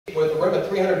with a room of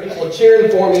 300 people cheering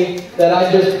for me that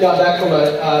I just got back from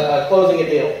closing a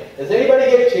deal. Does anybody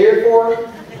get cheered for?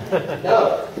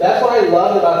 No. That's what I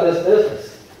love about this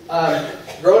business.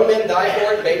 Grown men die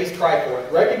for it, babies cry for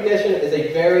it. Recognition is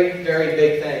a very, very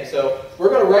big thing. So we're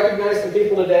going to recognize some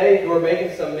people today who are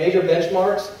making some major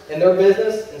benchmarks in their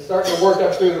business and starting to work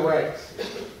up through the ranks.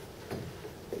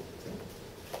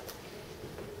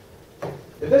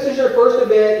 If this is your first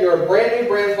event, you're a brand new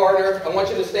brand partner, I want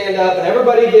you to stand up and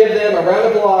everybody give them a round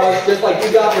of applause just like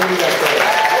you got when you got started.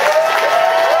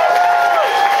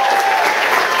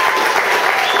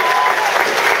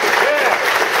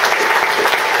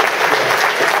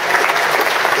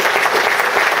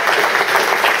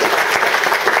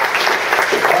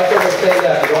 Watch everyone stand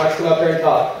up. You want to come up here and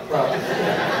talk. I promise.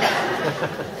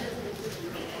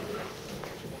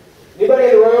 Anybody in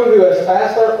the room who has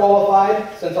passed or qualified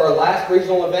since our last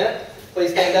regional event,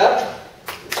 please stand up.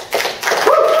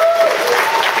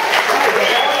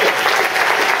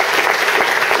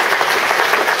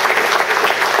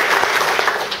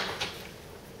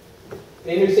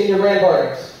 Any new senior brand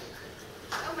partners?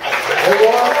 There you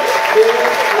are. 2, 3,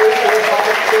 4,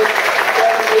 5, 6,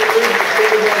 7, 8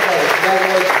 senior brand partners.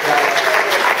 Congratulations, guys.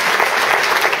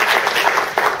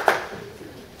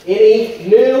 Any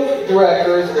new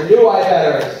directors or new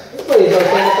iPad owners? Please don't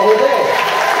stand up the whole day.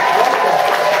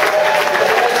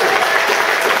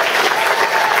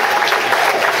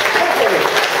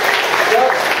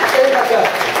 Stand back up.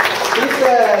 She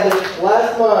said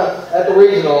last month at the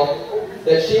regional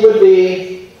that she would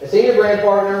be a senior brand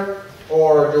partner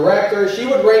or director. She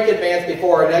would rank advanced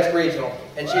before our next regional,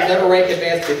 and she's never ranked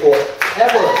advanced before,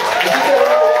 ever.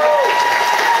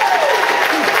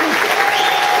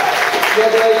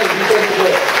 Congratulations, you did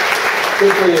good.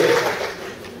 Good for you.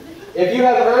 If you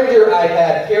have earned your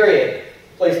iPad, period,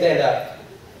 please stand up.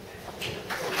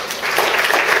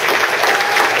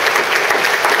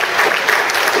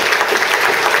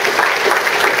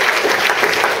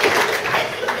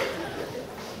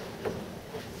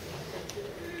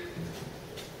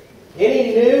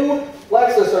 Any new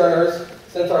Lexus earners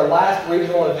since our last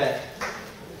regional event?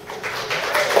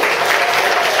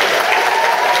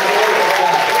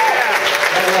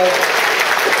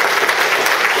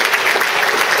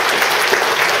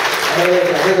 I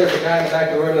hear there's a guy in the back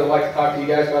of the room that would like to talk to you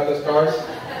guys about those cars.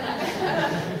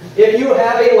 If you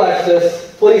have a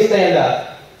Lexus, please stand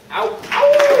up. Ow! Woo!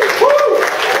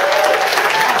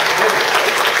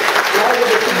 Now we're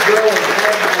going to keep growing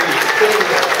every single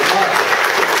month.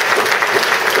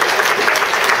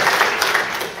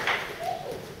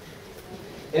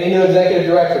 Any new executive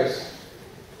directors?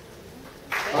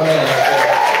 Oh man.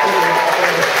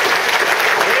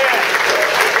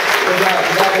 Good job.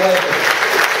 Congratulations.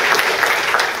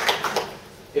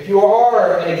 If you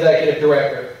are an executive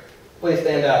director, please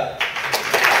stand up. That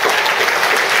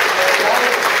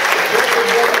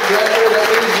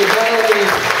means you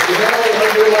generally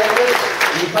do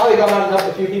Lexus. You probably gone out and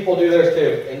helped a few people do theirs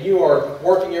too, and you are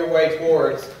working your way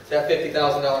towards that $50,000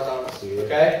 bonus.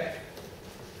 Okay?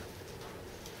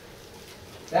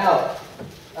 Now,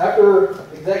 after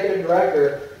executive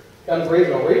director comes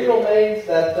regional. Regional means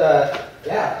that,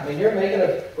 yeah, I mean, you're making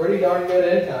a pretty darn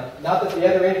good income. Not that the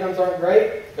other incomes aren't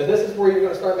great, but this is where you're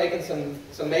going to start making some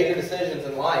major decisions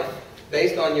in life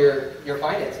based on your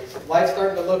finances. Life's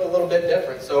starting to look a little bit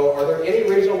different. So are there any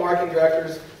regional marketing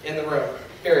directors in the room?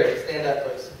 Period. Stand up,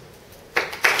 please.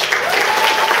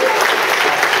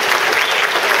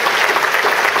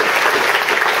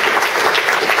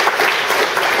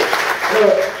 So,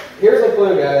 here's a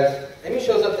clue, guys. Amy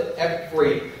shows up to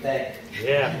everything.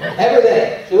 Yeah.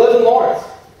 Everything. She lives in Lawrence.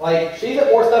 Like, she's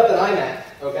at more stuff than I'm at,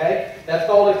 okay? That's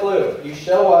called a clue. You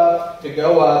show up to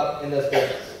go up in this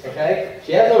business, okay?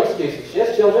 She has no excuses. She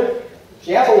has children.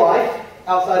 She has a life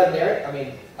outside of Nerium. I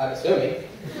mean, I'm assuming.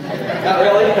 Not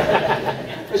really.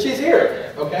 But she's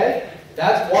here, okay?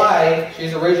 That's why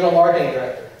she's a regional marketing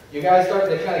director. You guys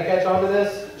starting to kind of catch on to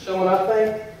this showing up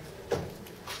thing?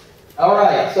 All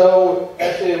right, so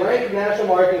as the ranked national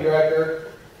marketing director,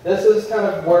 this is kind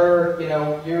of where, you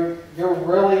know, you're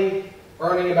really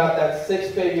earning about that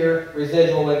six-figure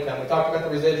residual income. We talked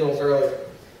about the residuals earlier.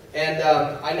 And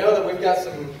I know that we've got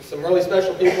some really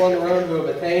special people in the room who have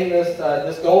attained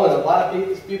this goal, and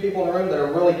a few people in the room that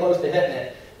are really close to hitting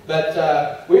it. But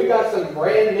we've got some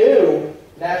brand new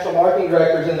national marketing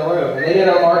directors in the room, and they did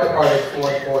our market party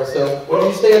for us. So would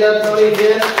you stand up, Tony,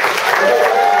 again?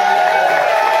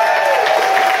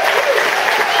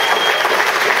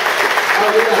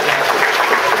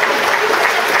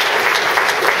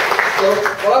 So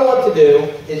what I want to do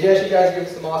is, yes, you guys give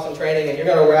us some awesome training, and you're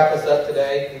going to wrap us up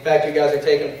today. In fact, you guys are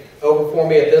taking over for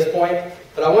me at this point.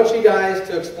 But I want you guys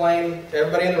to explain to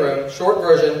everybody in the room, short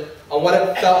version, on what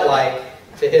it felt like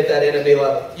to hit that NMB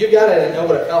level. You got it and know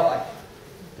what it felt like.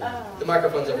 The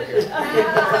microphone's over here.